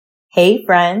Hey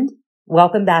friend,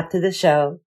 welcome back to the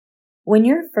show. When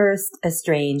you're first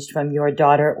estranged from your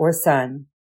daughter or son,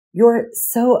 you're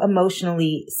so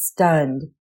emotionally stunned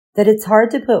that it's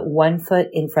hard to put one foot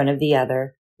in front of the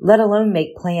other, let alone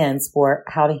make plans for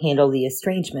how to handle the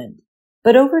estrangement.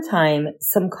 But over time,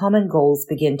 some common goals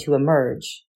begin to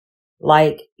emerge.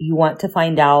 Like you want to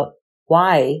find out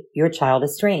why your child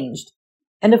is estranged.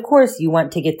 And of course, you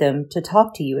want to get them to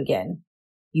talk to you again.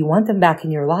 You want them back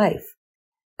in your life.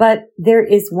 But there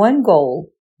is one goal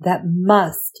that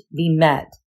must be met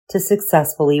to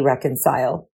successfully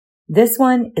reconcile. This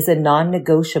one is a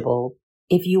non-negotiable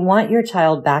if you want your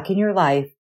child back in your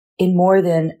life in more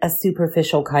than a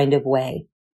superficial kind of way.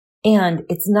 And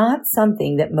it's not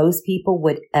something that most people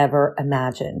would ever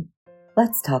imagine.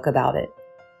 Let's talk about it.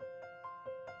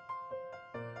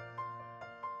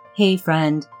 Hey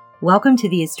friend, welcome to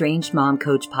the Estranged Mom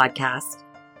Coach podcast.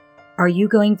 Are you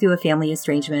going through a family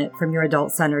estrangement from your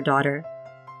adult son or daughter?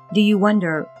 Do you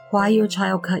wonder why your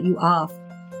child cut you off,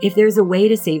 if there's a way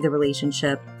to save the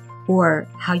relationship, or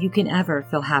how you can ever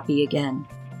feel happy again?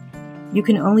 You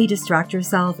can only distract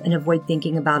yourself and avoid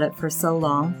thinking about it for so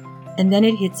long, and then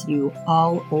it hits you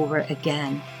all over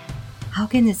again. How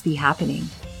can this be happening?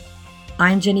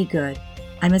 I'm Jenny Good.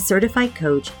 I'm a certified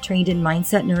coach trained in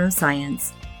mindset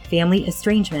neuroscience, family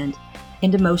estrangement,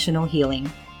 and emotional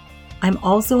healing. I'm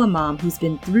also a mom who's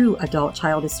been through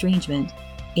adult-child estrangement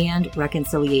and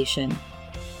reconciliation.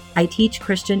 I teach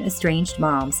Christian estranged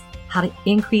moms how to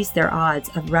increase their odds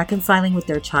of reconciling with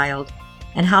their child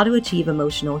and how to achieve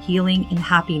emotional healing and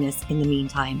happiness in the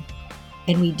meantime.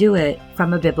 And we do it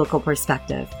from a biblical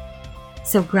perspective.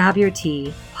 So grab your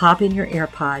tea, pop in your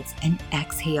AirPods, and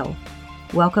exhale.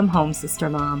 Welcome home, Sister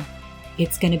Mom.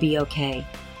 It's going to be okay.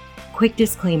 Quick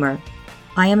disclaimer,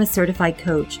 I am a certified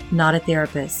coach, not a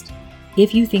therapist.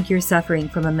 If you think you're suffering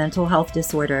from a mental health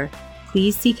disorder,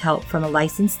 please seek help from a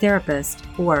licensed therapist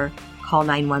or call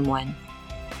 911.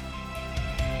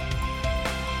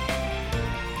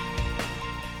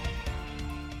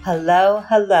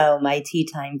 Hello, my tea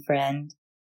time friend.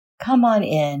 Come on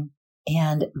in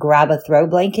and grab a throw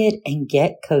blanket and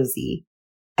get cozy.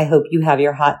 I hope you have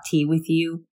your hot tea with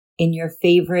you in your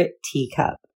favorite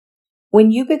teacup.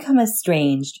 When you become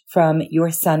estranged from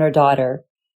your son or daughter,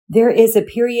 there is a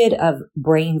period of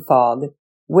brain fog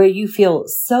where you feel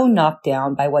so knocked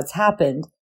down by what's happened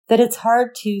that it's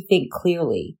hard to think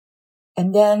clearly.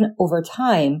 And then over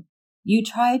time, you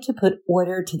try to put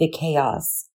order to the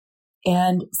chaos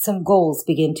and some goals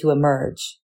begin to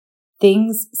emerge.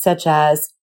 Things such as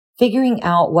figuring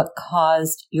out what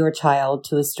caused your child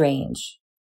to estrange,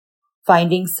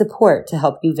 finding support to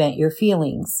help you vent your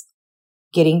feelings,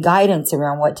 getting guidance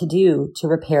around what to do to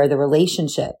repair the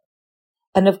relationship,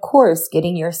 and of course,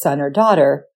 getting your son or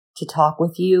daughter to talk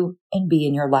with you and be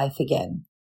in your life again.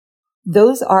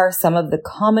 Those are some of the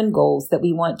common goals that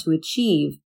we want to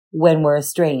achieve when we're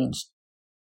estranged.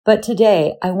 But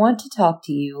today, I want to talk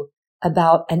to you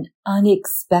about an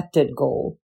unexpected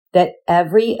goal that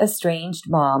every estranged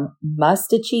mom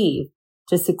must achieve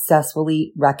to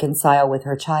successfully reconcile with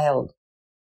her child.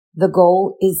 The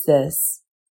goal is this: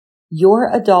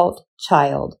 your adult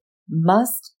child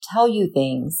must tell you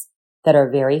things that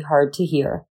are very hard to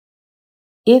hear.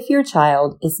 If your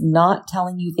child is not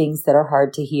telling you things that are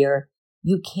hard to hear,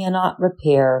 you cannot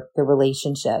repair the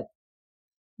relationship.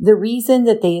 The reason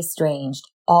that they estranged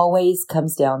always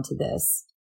comes down to this.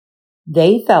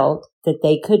 They felt that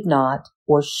they could not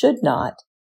or should not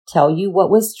tell you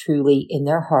what was truly in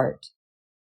their heart.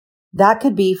 That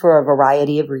could be for a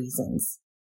variety of reasons.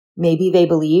 Maybe they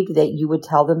believed that you would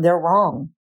tell them they're wrong.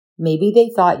 Maybe they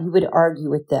thought you would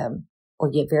argue with them or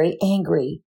get very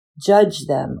angry, judge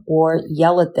them, or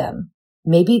yell at them.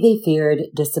 Maybe they feared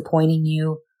disappointing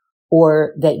you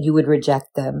or that you would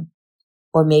reject them.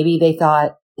 Or maybe they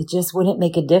thought it just wouldn't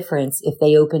make a difference if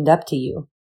they opened up to you.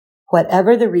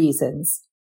 Whatever the reasons,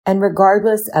 and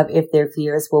regardless of if their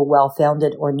fears were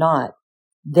well-founded or not,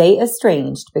 they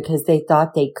estranged because they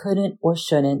thought they couldn't or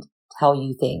shouldn't tell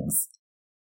you things.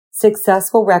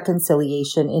 Successful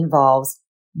reconciliation involves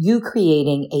you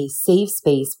creating a safe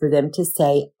space for them to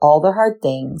say all the hard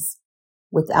things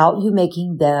without you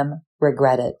making them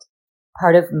regret it.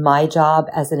 Part of my job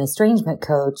as an estrangement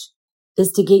coach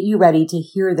is to get you ready to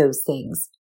hear those things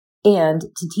and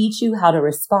to teach you how to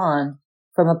respond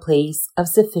from a place of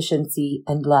sufficiency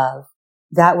and love.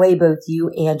 That way, both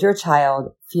you and your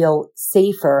child feel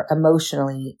safer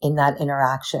emotionally in that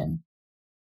interaction.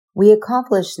 We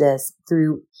accomplish this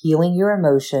through healing your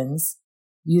emotions,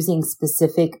 using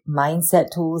specific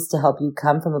mindset tools to help you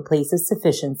come from a place of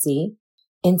sufficiency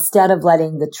instead of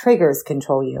letting the triggers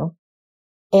control you,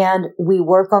 And we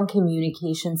work on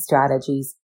communication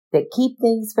strategies that keep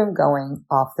things from going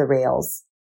off the rails.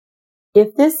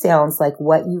 If this sounds like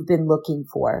what you've been looking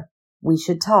for, we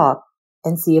should talk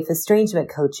and see if estrangement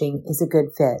coaching is a good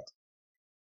fit.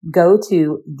 Go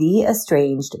to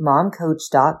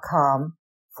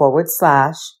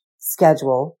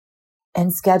theestrangedmomcoach.com/schedule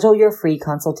and schedule your free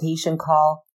consultation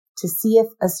call to see if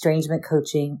estrangement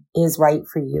coaching is right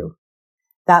for you.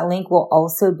 That link will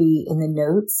also be in the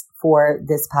notes for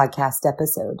this podcast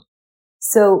episode.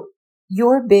 So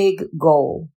your big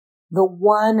goal, the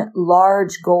one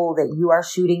large goal that you are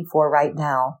shooting for right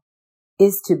now,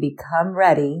 is to become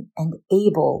ready and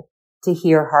able to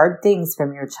hear hard things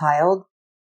from your child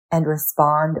and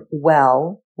respond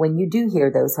well when you do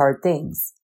hear those hard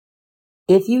things.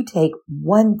 If you take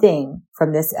one thing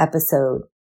from this episode,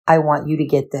 I want you to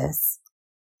get this.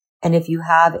 And if you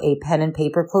have a pen and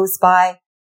paper close by,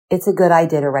 it's a good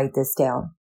idea to write this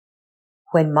down.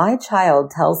 When my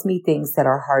child tells me things that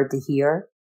are hard to hear,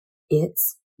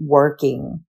 it's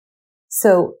working.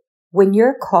 So when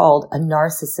you're called a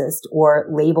narcissist or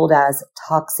labeled as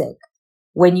toxic,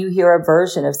 when you hear a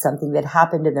version of something that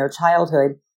happened in their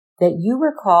childhood that you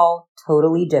recall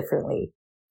totally differently,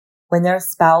 when their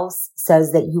spouse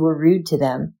says that you were rude to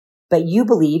them, but you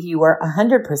believe you were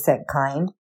 100%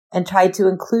 kind and tried to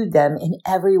include them in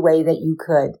every way that you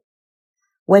could,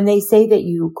 when they say that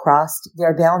you crossed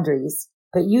their boundaries,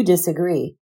 but you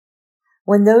disagree,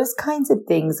 when those kinds of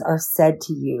things are said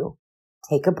to you,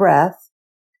 take a breath.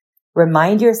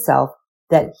 Remind yourself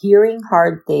that hearing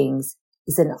hard things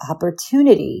is an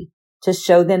opportunity to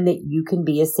show them that you can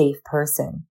be a safe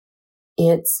person.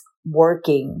 It's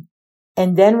working.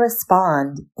 And then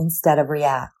respond instead of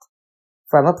react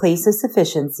from a place of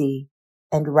sufficiency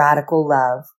and radical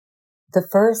love. The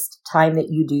first time that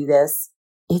you do this,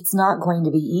 it's not going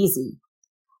to be easy.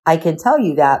 I can tell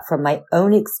you that from my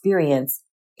own experience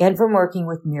and from working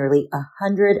with nearly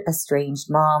 100 estranged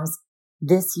moms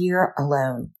this year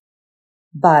alone.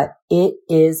 But it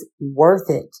is worth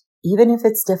it, even if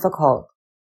it's difficult.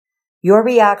 Your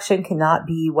reaction cannot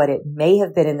be what it may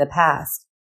have been in the past.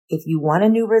 If you want a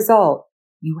new result,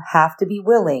 you have to be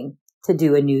willing to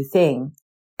do a new thing.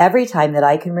 Every time that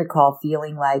I can recall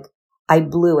feeling like I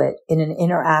blew it in an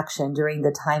interaction during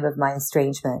the time of my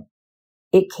estrangement,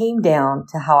 it came down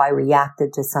to how I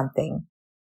reacted to something.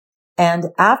 And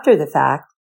after the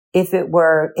fact, if it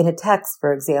were in a text,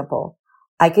 for example,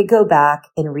 I could go back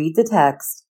and read the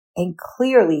text and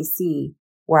clearly see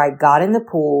where I got in the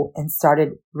pool and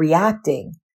started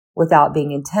reacting without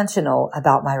being intentional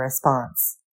about my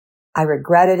response. I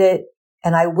regretted it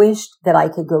and I wished that I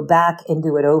could go back and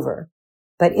do it over.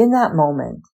 But in that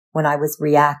moment, when I was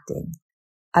reacting,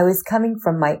 I was coming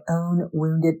from my own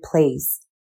wounded place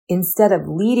instead of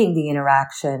leading the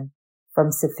interaction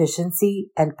from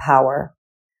sufficiency and power.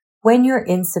 When you're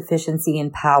in sufficiency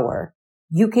and power,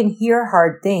 you can hear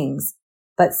hard things,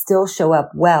 but still show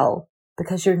up well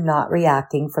because you're not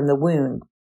reacting from the wound.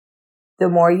 The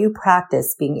more you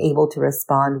practice being able to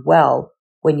respond well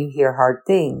when you hear hard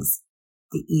things,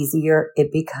 the easier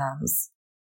it becomes.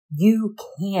 You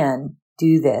can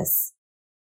do this.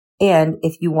 And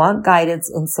if you want guidance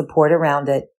and support around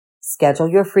it, schedule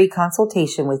your free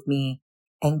consultation with me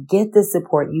and get the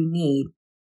support you need.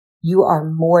 You are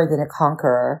more than a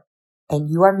conqueror, and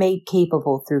you are made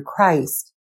capable through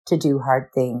Christ to do hard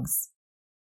things.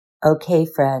 Okay,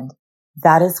 friend,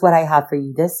 that is what I have for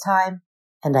you this time,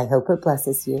 and I hope it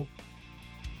blesses you.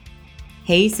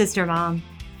 Hey, Sister Mom.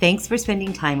 Thanks for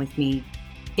spending time with me.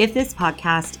 If this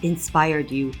podcast inspired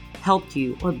you, helped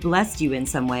you, or blessed you in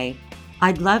some way,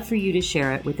 I'd love for you to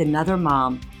share it with another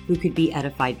mom who could be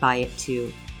edified by it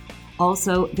too.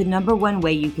 Also, the number one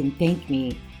way you can thank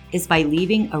me is by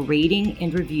leaving a rating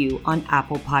and review on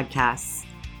Apple Podcasts.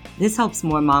 This helps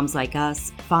more moms like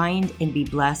us find and be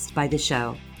blessed by the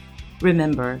show.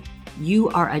 Remember, you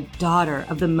are a daughter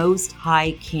of the Most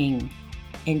High King,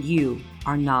 and you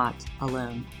are not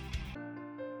alone.